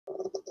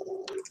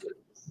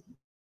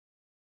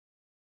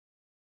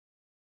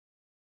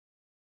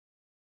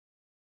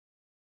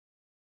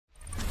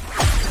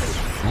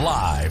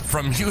Live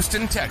from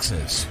Houston,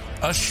 Texas,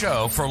 a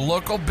show for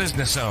local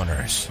business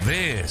owners.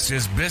 This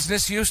is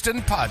Business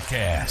Houston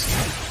Podcast.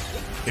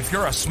 If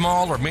you're a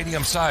small or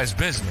medium-sized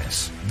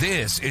business,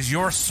 this is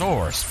your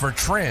source for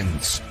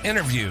trends,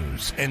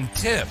 interviews, and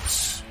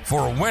tips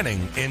for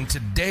winning in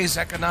today's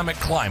economic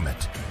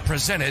climate.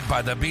 Presented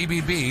by the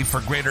BBB for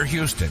Greater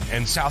Houston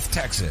and South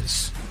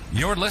Texas.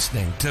 You're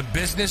listening to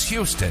Business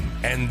Houston,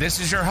 and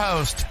this is your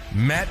host,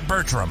 Matt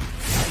Bertram.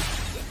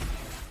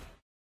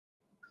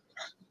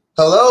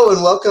 Hello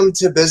and welcome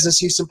to Business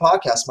Houston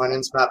Podcast. My name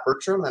is Matt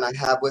Bertram, and I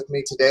have with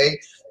me today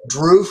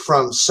Drew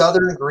from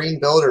Southern Green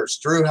Builders.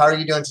 Drew, how are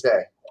you doing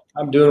today?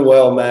 I'm doing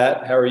well,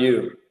 Matt. How are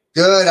you?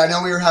 Good. I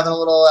know we were having a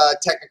little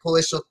technical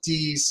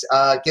issues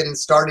getting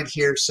started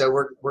here, so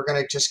we're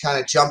going to just kind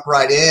of jump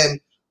right in.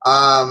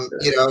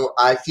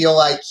 I feel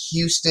like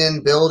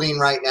Houston building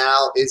right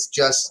now is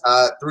just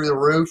through the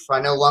roof.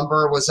 I know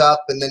lumber was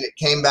up and then it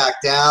came back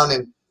down,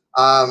 and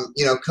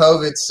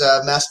COVID's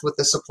messed with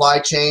the supply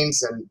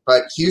chains,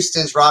 but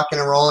Houston's rocking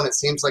and rolling. It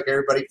seems like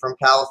everybody from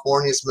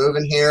California is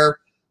moving here,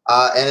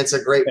 and it's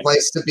a great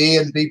place to be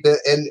and be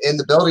in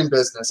the building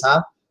business,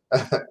 huh?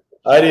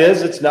 It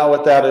is. It's not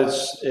without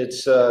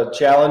its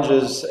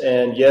challenges,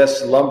 and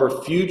yes,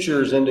 lumber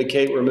futures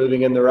indicate we're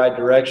moving in the right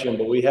direction,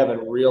 but we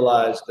haven't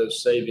realized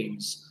those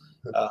savings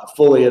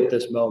fully at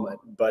this moment.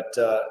 But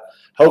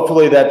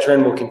hopefully that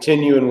trend will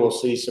continue, and we'll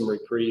see some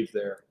reprieve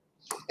there.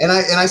 And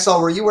I saw,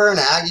 were you wearing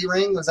an Aggie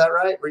ring? Was that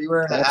right? Were you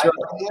wearing an Aggie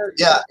ring there?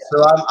 Yeah.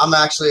 So I'm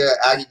actually an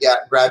Aggie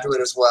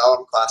graduate as well.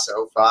 I'm class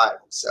of 05.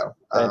 So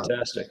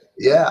fantastic.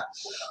 Yeah.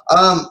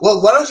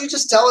 Well, why don't you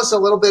just tell us a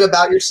little bit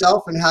about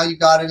yourself and how you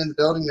got into the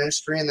building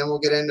industry, and then we'll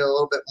get into a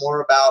little bit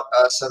more about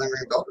Southern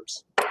Green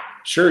Builders.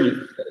 Sure.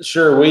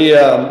 We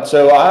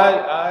so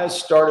I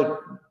started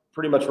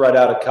pretty much right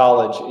out of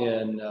college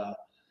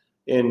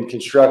in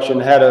construction.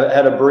 Had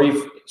a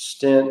brief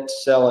stint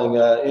selling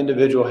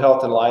individual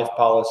health and life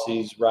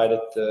policies right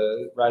at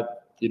the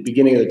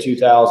beginning of the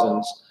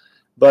 2000s,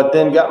 but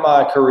then got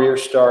my career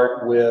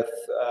start with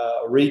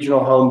a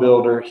regional home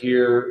builder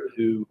here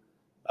who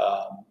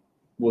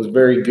was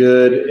very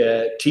good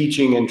at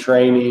teaching and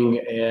training,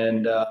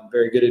 and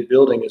very good at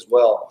building as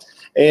well,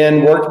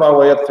 and worked my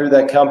way up through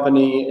that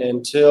company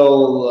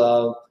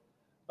until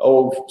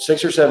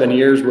 6 or 7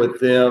 years with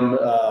them.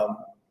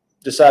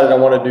 Decided I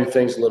want to do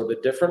things a little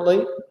bit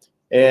differently,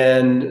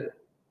 and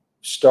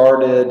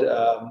started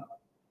a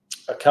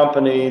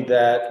company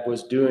that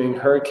was doing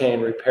hurricane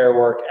repair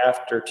work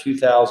after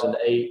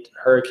 2008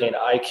 Hurricane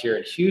Ike here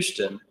in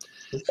Houston,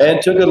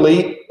 and took a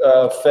leap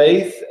of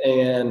faith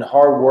and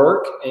hard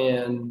work,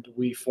 and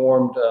we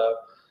formed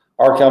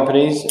our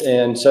companies,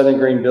 and Southern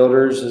Green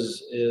Builders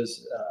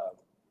is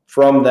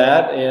from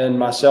that. And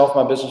myself,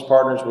 my business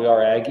partners, we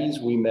are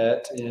Aggies. We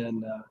met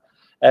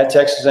at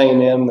Texas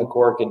A&M, the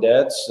Corps of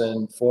Cadets,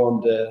 and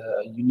formed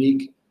a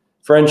unique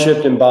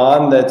friendship and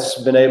bond that's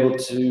been able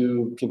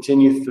to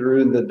continue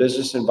through the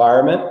business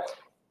environment.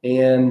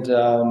 And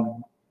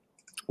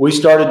we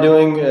started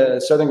doing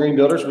Southern Green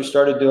Builders. We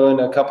started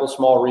doing a couple of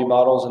small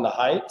remodels in the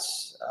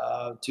Heights,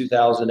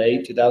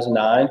 2008,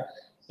 2009.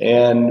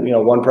 And,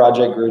 one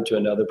project grew to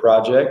another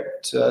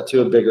project,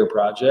 to a bigger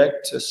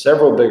project, to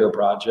several bigger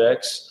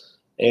projects.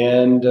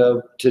 And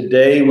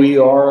today we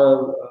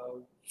are a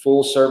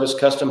full-service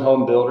custom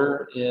home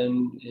builder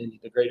in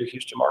the Greater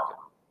Houston market.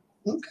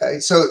 Okay,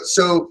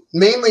 so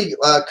mainly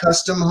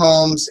custom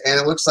homes, and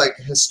it looks like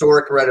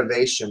historic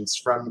renovations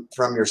from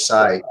your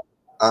site.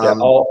 Yeah,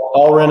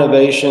 all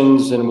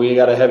renovations, and we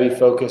got a heavy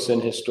focus in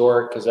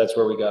historic because that's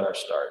where we got our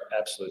start.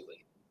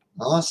 Absolutely.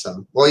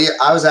 Awesome. Well, yeah,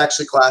 I was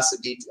actually class of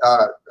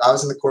I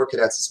was in the Corps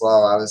Cadets as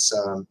well. I was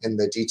in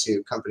the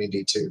D2 company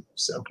D2.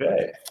 So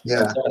okay,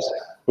 yeah,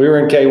 fantastic. We were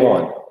in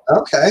K1.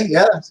 Okay,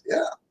 yeah.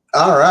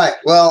 All right.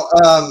 Well,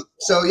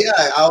 so yeah,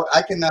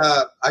 I can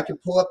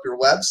pull up your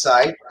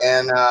website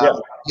and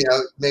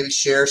maybe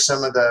share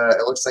some of the.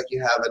 It looks like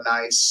you have a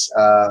nice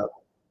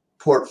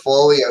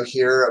portfolio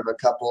here of a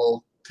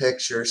couple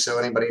pictures, so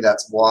anybody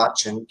that's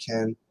watching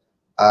can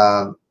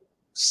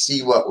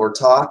see what we're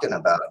talking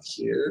about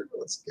here.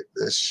 Let's get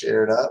this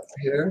shared up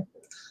here.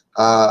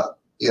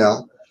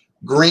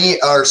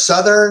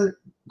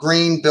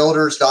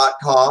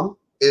 SouthernGreenBuilders.com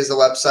is the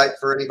website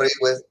for anybody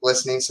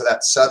listening. So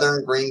that's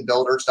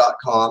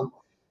southerngreenbuilders.com,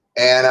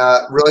 and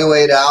really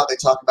laid out. They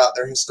talk about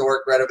their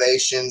historic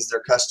renovations,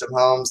 their custom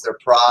homes, their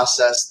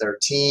process, their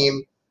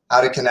team, how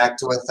to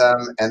connect with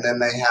them. And then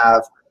they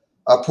have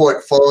a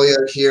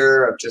portfolio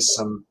here of just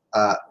some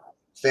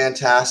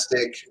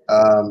fantastic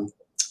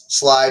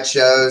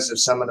slideshows of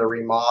some of the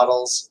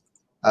remodels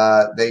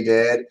they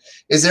did.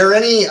 Is there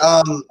any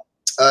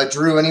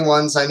Drew, any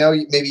ones, I know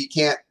maybe you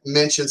can't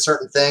mention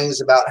certain things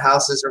about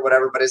houses or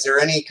whatever, but is there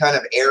any kind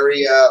of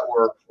area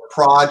or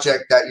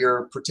project that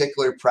you're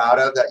particularly proud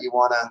of that you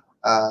want to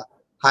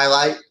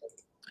highlight?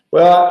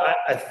 Well,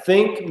 I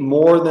think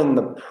more than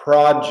the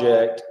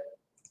project,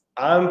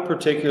 I'm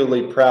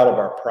particularly proud of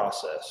our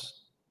process.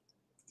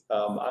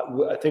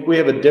 I think we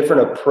have a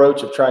different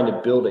approach of trying to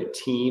build a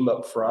team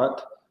up front.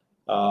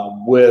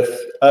 with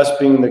us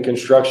being the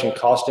construction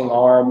costing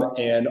arm,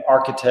 and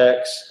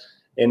architects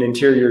and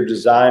interior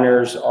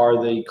designers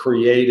are the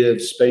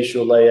creative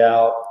spatial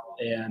layout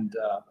and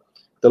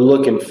the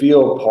look and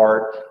feel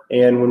part.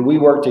 And when we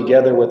work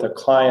together with a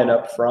client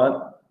up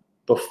front,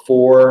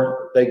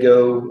 before they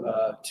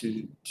go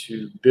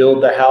to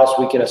build the house,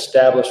 we can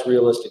establish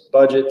realistic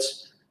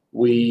budgets.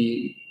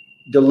 We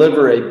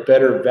deliver a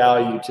better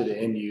value to the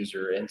end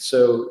user. And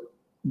so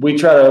we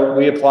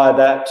apply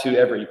that to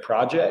every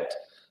project.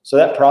 So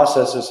that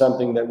process is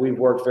something that we've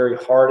worked very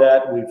hard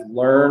at. We've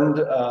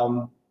learned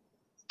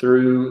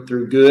through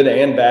good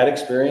and bad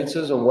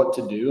experiences on what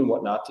to do and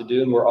what not to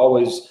do. And we're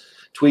always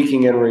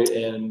tweaking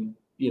and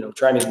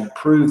trying to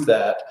improve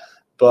that.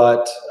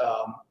 But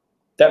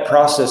that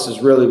process is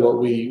really what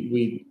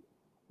we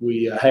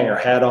hang our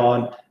hat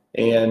on,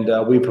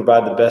 and we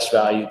provide the best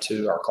value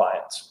to our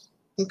clients.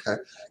 Okay.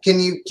 Can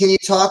you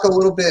talk a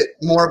little bit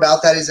more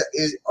about that?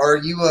 Are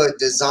you a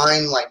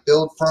design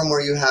build firm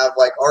where you have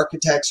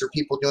architects or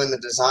people doing the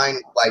design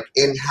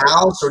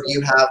in-house, or do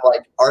you have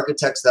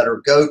architects that are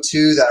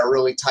go-to that are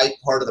really tight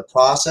part of the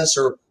process,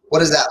 or what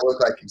does that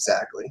look like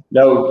exactly?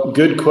 No,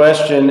 good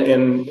question.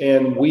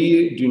 And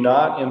we do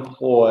not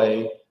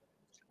employ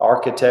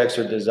architects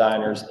or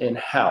designers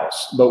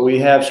in-house, but we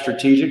have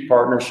strategic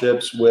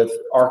partnerships with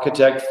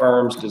architect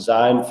firms,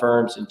 design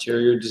firms,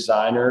 interior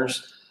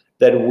designers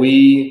that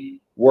we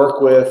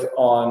work with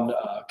on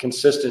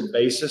consistent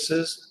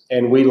basis.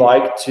 And we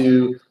like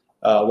to,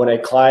 when a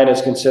client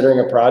is considering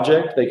a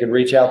project, they can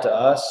reach out to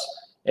us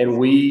and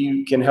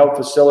we can help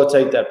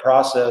facilitate that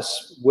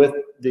process with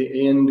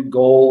the end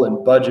goal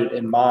and budget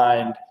in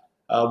mind,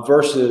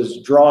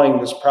 versus drawing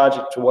this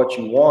project to what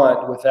you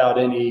want without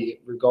any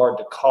regard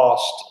to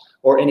cost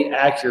or any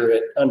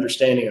accurate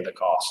understanding of the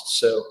cost.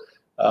 So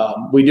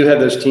we do have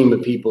those team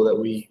of people that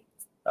we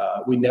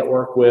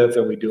network with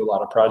and we do a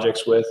lot of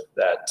projects with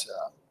that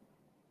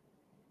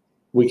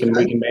we can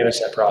manage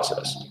that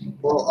process.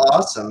 Well,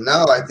 awesome.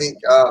 No, I think,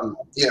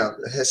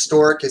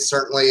 historic is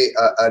certainly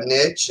a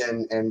niche,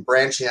 and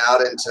branching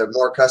out into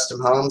more custom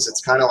homes.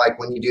 It's kind of like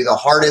when you do the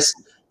hardest,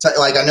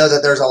 I know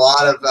that there's a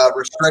lot of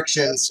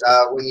restrictions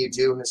when you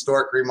do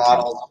historic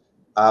remodels.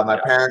 My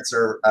parents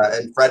are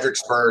in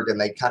Fredericksburg,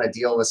 and they kind of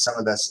deal with some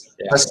of this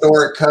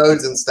historic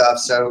codes and stuff.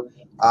 So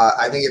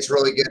I think it's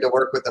really good to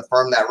work with a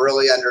firm that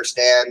really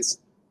understands,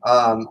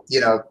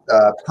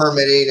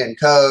 permitting and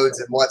codes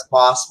and what's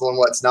possible and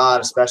what's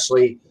not,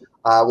 especially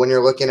when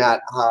you're looking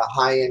at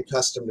high-end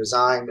custom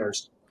design.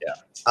 There's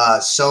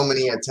so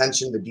many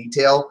attention to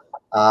detail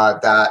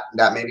that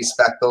maybe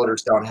spec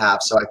builders don't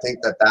have. So I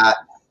think that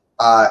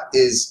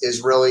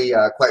is really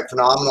quite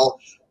phenomenal.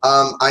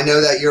 I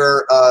know that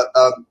you're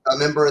a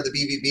member of the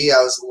BBB.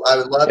 I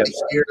would love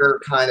to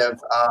hear kind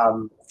of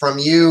from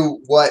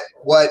you what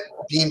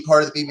being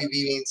part of the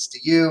BBB means to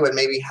you, and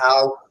maybe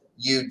how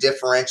you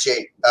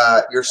differentiate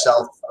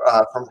yourself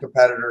from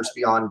competitors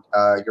beyond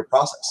your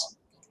process.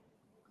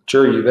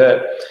 Sure, you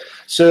bet.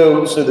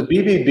 So the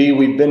BBB,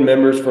 we've been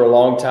members for a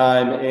long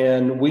time,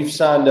 and we've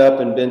signed up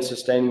and been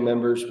sustaining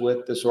members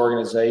with this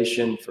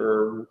organization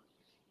for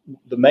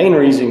the main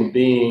reason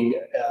being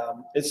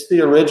it's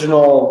the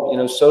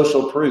original,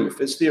 social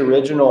proof. It's the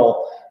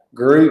original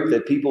group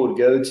that people would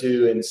go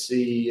to and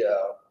see,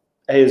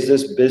 hey, is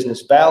this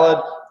business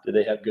valid? Do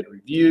they have good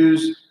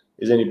reviews?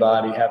 Does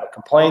anybody have a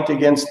complaint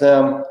against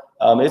them?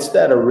 It's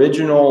that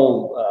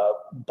original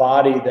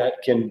body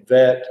that can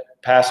vet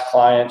past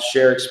clients,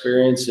 share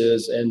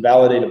experiences, and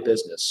validate a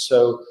business.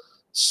 So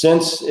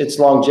since its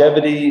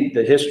longevity,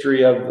 the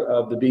history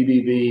of the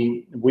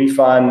BBB, we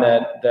find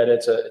that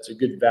it's a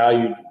good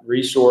valued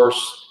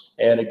resource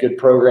and a good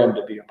program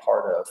to be a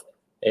part of.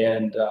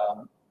 And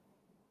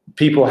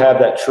people have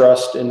that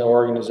trust in the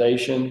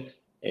organization,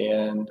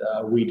 and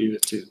we do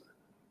it too.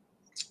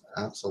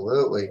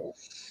 Absolutely.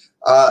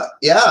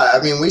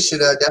 We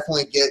should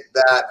definitely get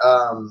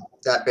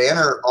that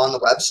banner on the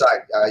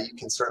website. You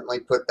can certainly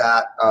put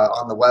that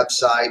on the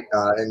website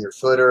in your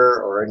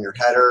footer or in your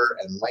header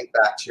and link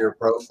back to your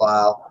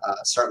profile.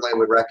 Certainly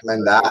would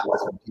recommend that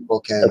so people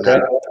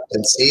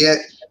can see it.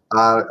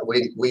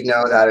 We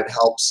know that it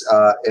helps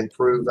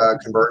improve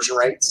conversion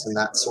rates and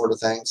that sort of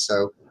thing.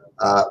 So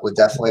would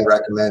definitely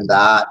recommend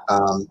that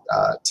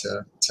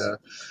to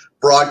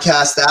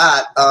broadcast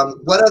that.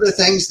 What other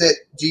things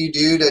do you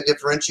do to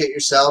differentiate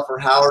yourself, or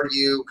how are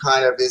you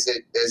is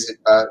it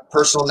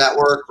personal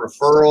network,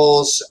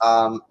 referrals?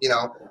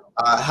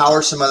 How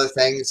are some other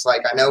things?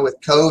 Like, I know with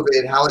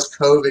COVID, how has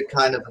COVID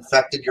kind of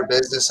affected your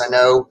business? I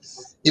know,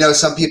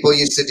 some people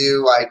used to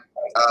do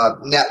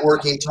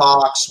networking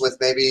talks with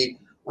maybe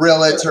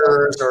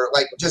realtors, or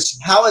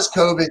just how has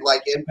COVID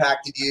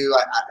impacted you?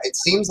 It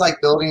seems like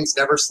buildings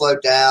never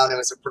slowed down. It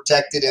was a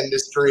protected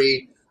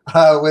industry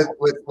with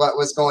what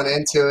was going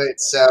into it.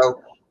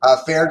 So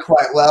fared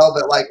quite well,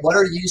 but what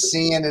are you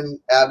seeing in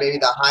maybe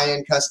the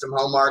high-end custom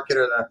home market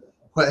or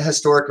the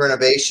historic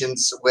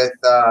renovations with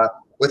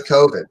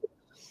COVID?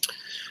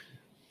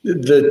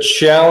 The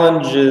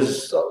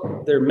challenges,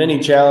 there are many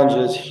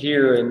challenges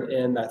here,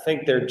 and I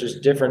think they're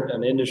just different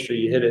in industry.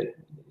 You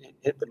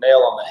hit the nail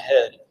on the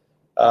head.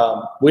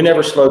 We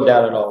never slowed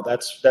down at all.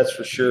 That's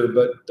for sure.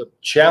 But the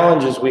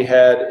challenges we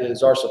had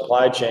is our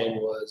supply chain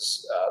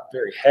was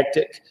very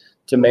hectic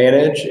to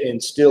manage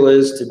and still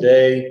is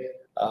today.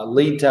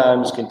 Lead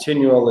times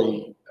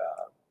continually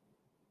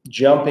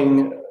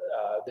jumping.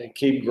 They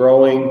keep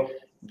growing.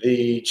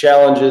 The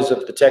challenges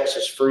of the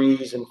Texas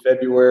freeze in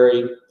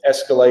February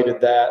escalated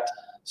that.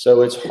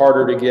 So it's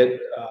harder to get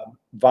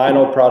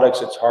vinyl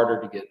products. It's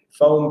harder to get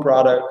foam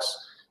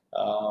products.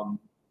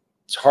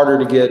 It's harder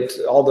to get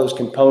all those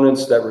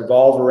components that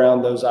revolve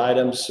around those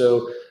items.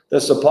 So the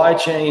supply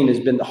chain has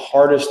been the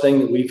hardest thing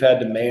that we've had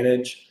to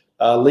manage.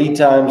 Lead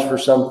times for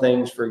some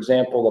things, for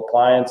example,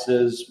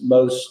 appliances,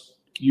 most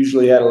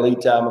usually had a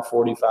lead time of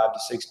 45 to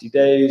 60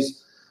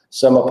 days.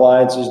 Some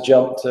appliances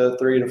jump to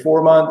 3 to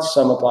 4 months.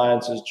 Some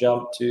appliances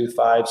jump to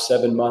 5,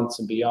 7 months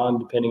and beyond,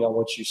 depending on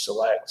what you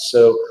select.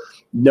 So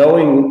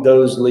knowing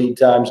those lead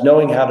times,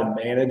 knowing how to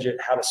manage it,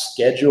 how to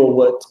schedule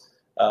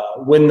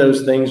when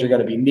those things are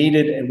going to be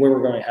needed and when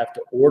we're going to have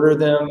to order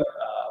them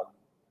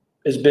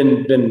has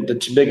been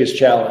the biggest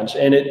challenge.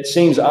 And it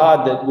seems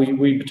odd that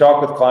we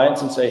talk with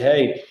clients and say,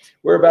 hey,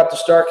 we're about to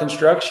start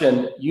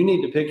construction. You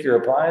need to pick your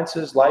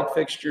appliances, light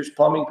fixtures,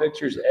 plumbing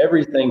fixtures,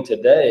 everything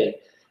today.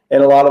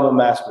 And a lot of them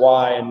ask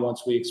why. And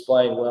once we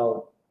explain,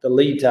 well, the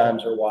lead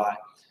times are why.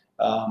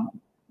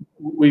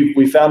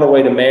 We found a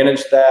way to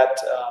manage that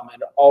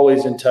and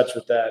always in touch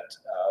with that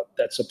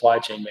supply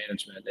chain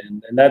management.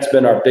 And that's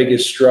been our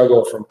biggest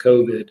struggle from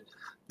COVID.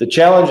 The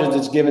challenges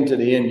it's given to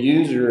the end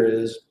user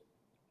is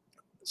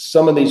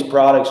some of these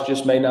products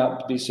just may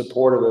not be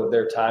supportive of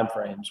their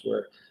timeframes,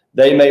 where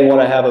they may want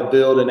to have a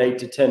build in 8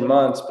 to 10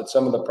 months, but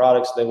some of the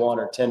products they want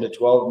are 10 to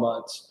 12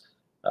 months.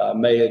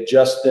 May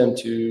adjust them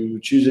to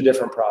choose a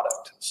different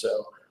product. So,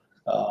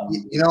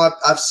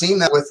 I've seen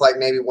that with like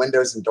maybe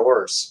windows and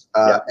doors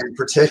in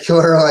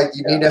particular. Like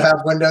you need to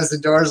have windows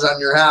and doors on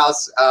your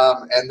house,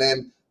 and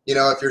then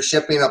if you're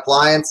shipping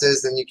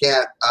appliances, then you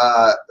can't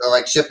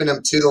like shipping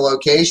them to the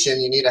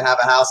location. You need to have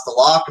a house to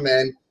lock them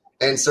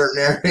in certain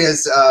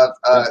areas of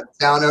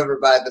down over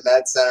by the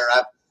med center.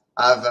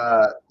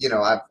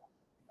 I've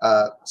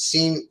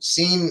seen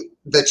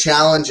the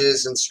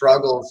challenges and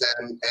struggles,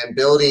 and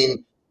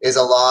building is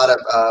a lot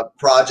of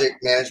project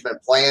management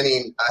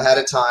planning ahead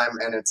of time.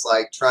 And it's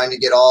like trying to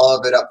get all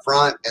of it up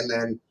front and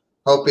then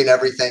hoping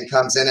everything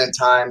comes in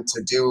time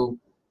to do,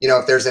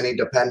 if there's any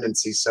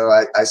dependency. So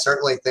I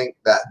certainly think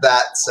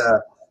that's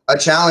a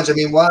challenge. I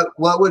mean,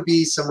 what would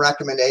be some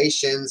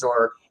recommendations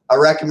or a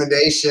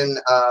recommendation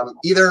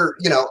either,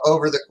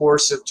 over the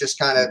course of just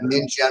kind of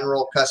in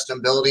general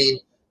custom building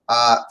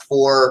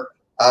for,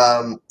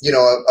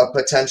 a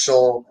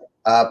potential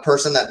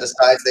person that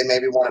decides they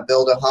maybe want to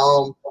build a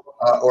home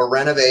or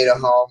renovate a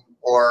home,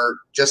 or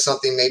just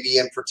something maybe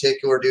in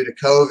particular due to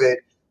COVID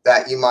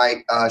that you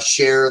might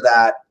share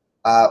that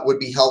would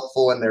be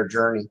helpful in their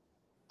journey?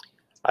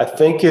 I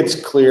think it's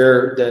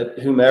clear that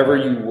whomever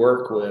you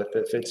work with,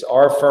 if it's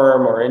our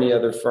firm or any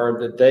other firm,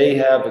 that they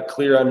have a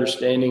clear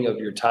understanding of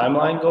your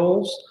timeline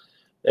goals.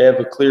 They have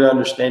a clear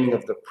understanding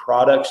of the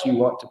products you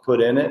want to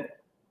put in it.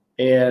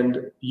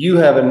 And you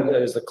have,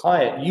 as the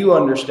client, you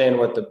understand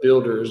what the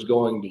builder is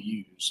going to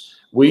use.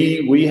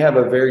 We have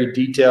a very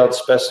detailed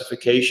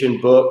specification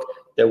book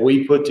that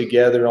we put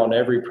together on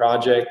every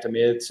project. I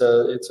mean, it's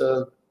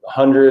a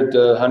 100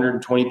 to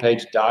 120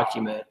 page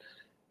document,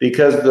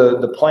 because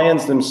the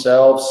plans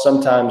themselves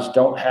sometimes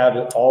don't have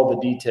all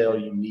the detail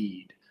you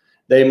need.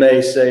 They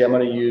may say, I'm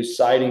going to use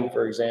siding,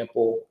 for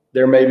example.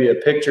 There may be a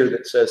picture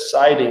that says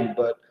siding,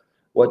 but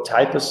what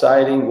type of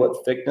siding,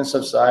 what thickness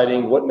of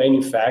siding, what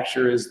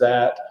manufacturer is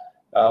that,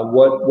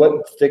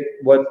 what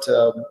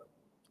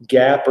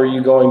gap are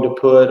you going to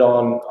put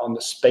on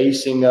the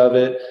spacing of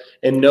it,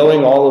 and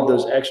knowing all of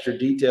those extra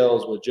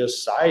details with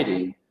just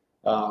siding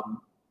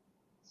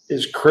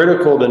is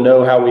critical to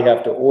know how we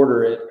have to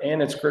order it,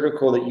 and it's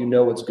critical that you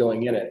know what's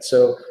going in it.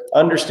 So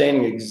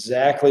understanding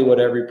exactly what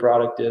every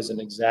product is and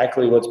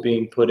exactly what's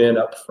being put in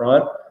up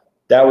front,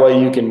 that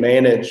way you can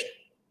manage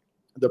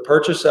the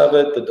purchase of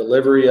it, the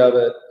delivery of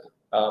it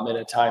in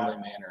a timely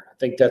manner. I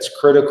think that's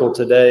critical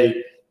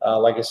today.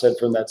 Like I said,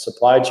 from that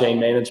supply chain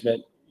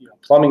management,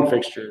 plumbing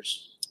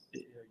fixtures,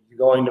 you're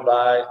going to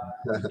buy,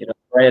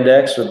 brand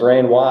X or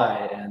brand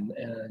Y,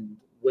 and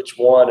which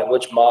one and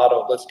which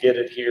model. Let's get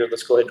it here.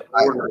 Let's go ahead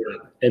and order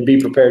it and be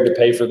prepared to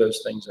pay for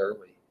those things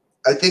early.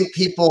 I think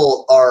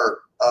people are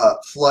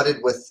flooded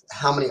with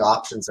how many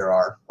options there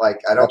are.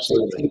 Like, I don't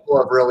think people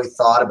have really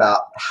thought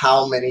about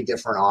how many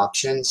different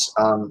options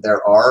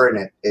there are,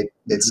 and it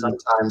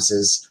sometimes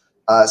is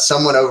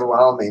somewhat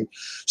overwhelming.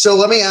 So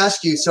let me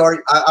ask you, so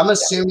I'm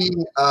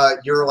assuming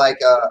you're like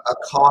a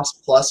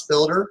cost plus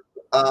builder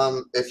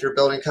if you're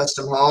building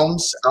custom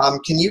homes.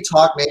 Can you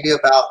talk maybe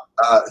about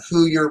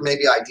who your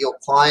maybe ideal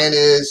client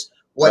is,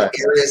 what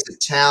areas of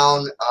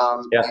town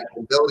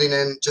you're building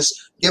in?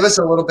 Just give us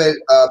a little bit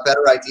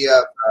better idea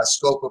of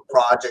scope of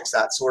projects,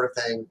 that sort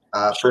of thing,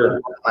 for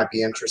anyone that might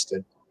be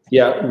interested.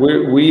 Yeah,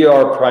 we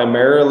are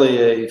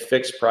primarily a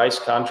fixed price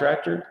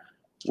contractor.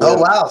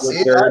 Oh, wow.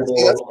 See, variable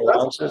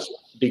allowances.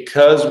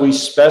 Because we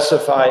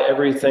specify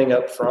everything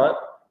up front,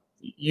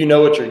 you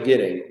know what you're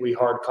getting. We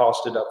hard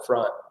cost it up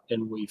front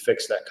and we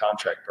fix that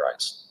contract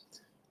price.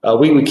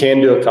 We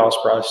can do a cost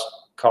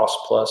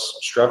plus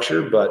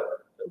structure, but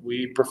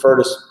we prefer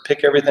to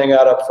pick everything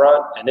out up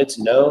front, and it's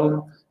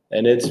known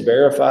and it's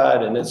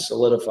verified and it's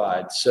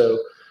solidified. So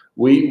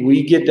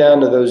we get down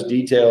to those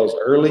details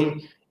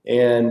early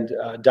and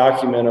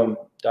document them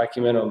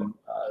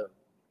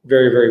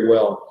very, very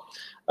well.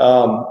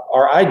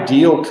 Our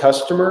ideal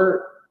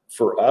customer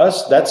for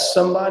us, that's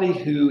somebody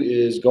who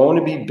is going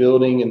to be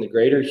building in the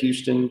greater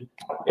Houston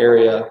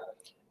area.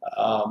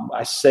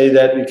 I say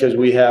that because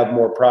we have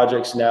more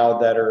projects now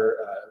that are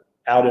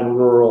out in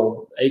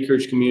rural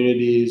acreage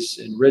communities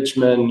in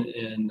Richmond,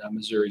 in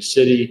Missouri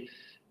City,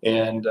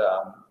 and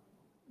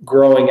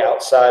growing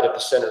outside of the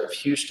center of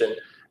Houston,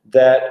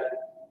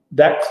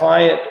 that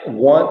client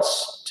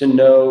wants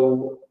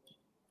to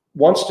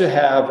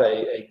have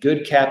a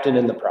good captain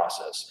in the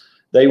process.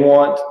 They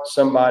want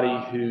somebody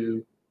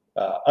who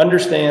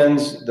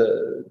understands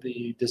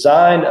the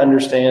design,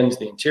 understands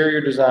the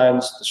interior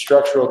designs, the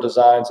structural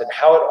designs, and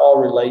how it all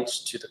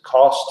relates to the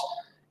cost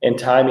and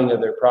timing of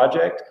their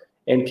project,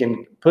 and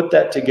can put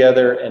that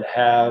together and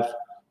have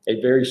a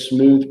very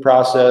smooth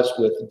process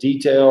with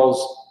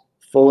details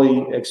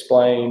fully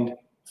explained,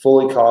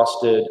 fully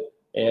costed,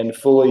 and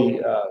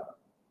fully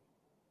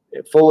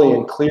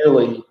and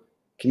clearly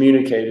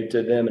communicated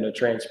to them in a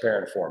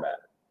transparent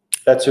format.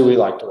 That's who we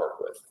like to work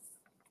with.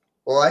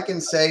 Well, I can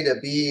say to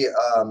be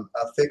a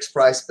fixed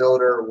price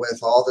builder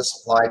with all the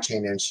supply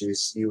chain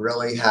issues, you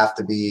really have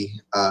to be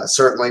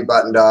certainly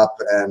buttoned up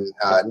and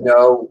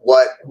know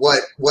what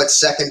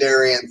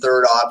secondary and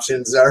third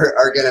options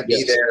are going to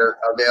be there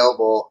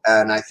available.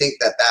 And I think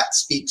that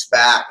speaks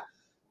back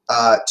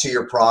to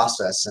your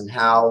process and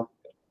how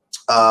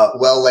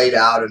well laid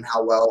out and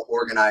how well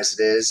organized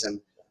it is. And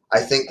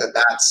I think that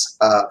that's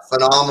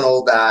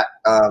phenomenal that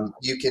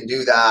you can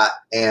do that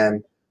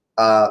and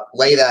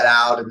lay that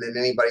out, and then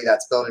anybody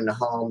that's building a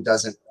home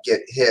doesn't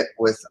get hit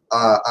with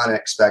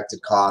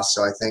unexpected costs.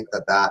 So I think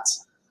that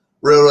that's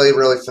really,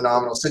 really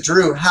phenomenal. So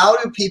Drew, how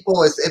do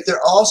people, if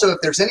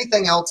there's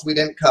anything else we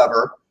didn't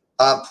cover,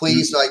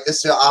 please, like,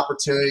 this is an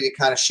opportunity to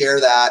kind of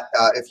share that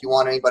if you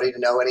want anybody to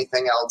know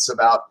anything else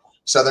about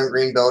Southern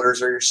Green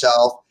Builders or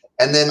yourself.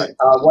 And then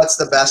what's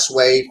the best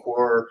way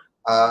for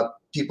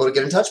people to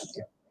get in touch with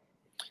you?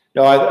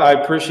 No, I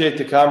appreciate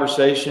the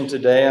conversation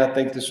today. I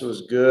think this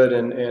was good,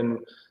 and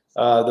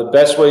the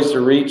best ways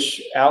to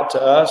reach out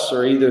to us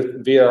are either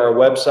via our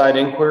website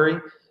inquiry.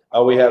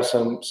 We have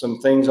some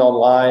things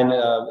online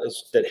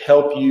that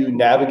help you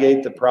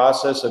navigate the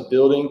process of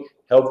building,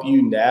 help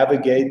you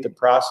navigate the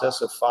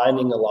process of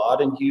finding a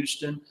lot in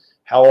Houston,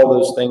 how all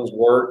those things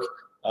work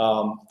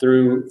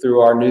through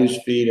our news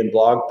feed and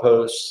blog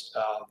posts.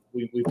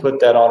 We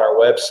put that on our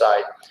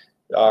website.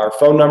 Our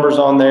phone number's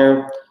on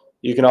there.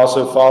 You can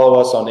also follow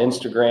us on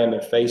Instagram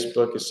and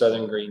Facebook as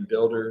Southern Green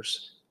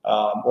Builders,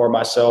 or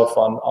myself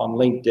on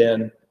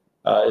LinkedIn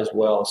as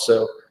well.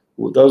 So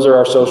those are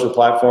our social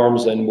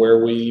platforms and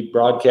where we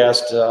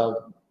broadcast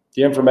the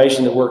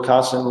information that we're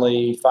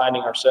constantly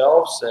finding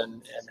ourselves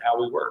and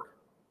how we work.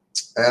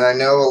 And I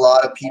know a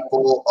lot of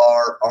people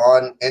are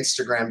on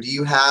Instagram.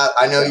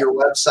 I know your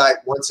website,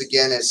 once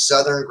again, is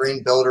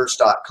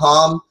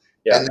southerngreenbuilders.com.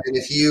 Yeah. And then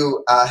if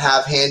you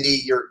have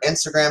handy your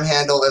Instagram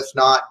handle, if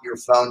not, your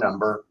phone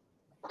number.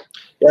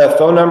 Yeah,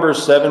 phone number is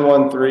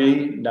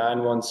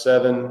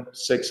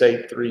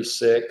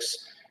 713-917-6836.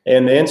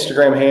 And the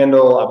Instagram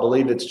handle, I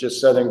believe it's just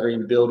Southern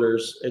Green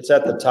Builders. It's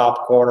at the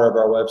top corner of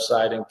our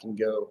website and can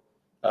go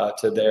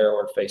to there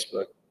or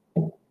Facebook.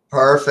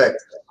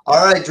 Perfect.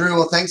 All right, Drew.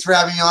 Well, thanks for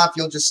having me on. If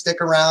you'll just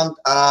stick around,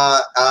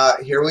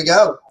 here we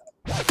go.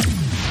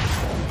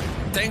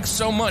 Thanks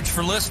so much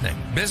for listening.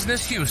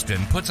 Business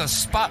Houston puts a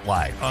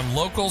spotlight on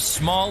local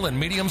small and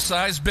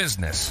medium-sized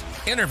business,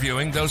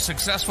 interviewing those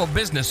successful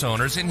business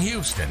owners in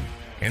Houston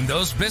and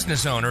those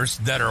business owners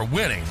that are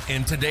winning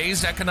in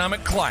today's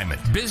economic climate.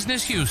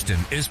 Business Houston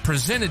is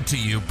presented to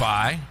you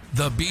by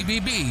the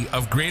BBB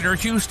of Greater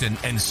Houston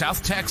and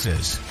South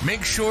Texas.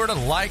 Make sure to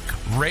like,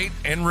 rate,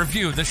 and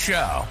review the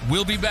show.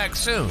 We'll be back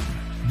soon.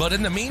 But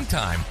in the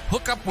meantime,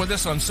 hook up with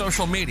us on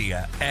social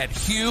media at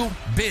Hugh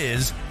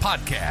Biz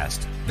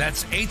Podcast.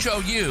 That's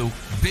HOU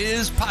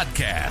Biz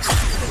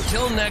Podcast.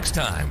 Till next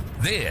time,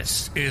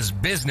 this is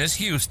Business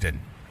Houston.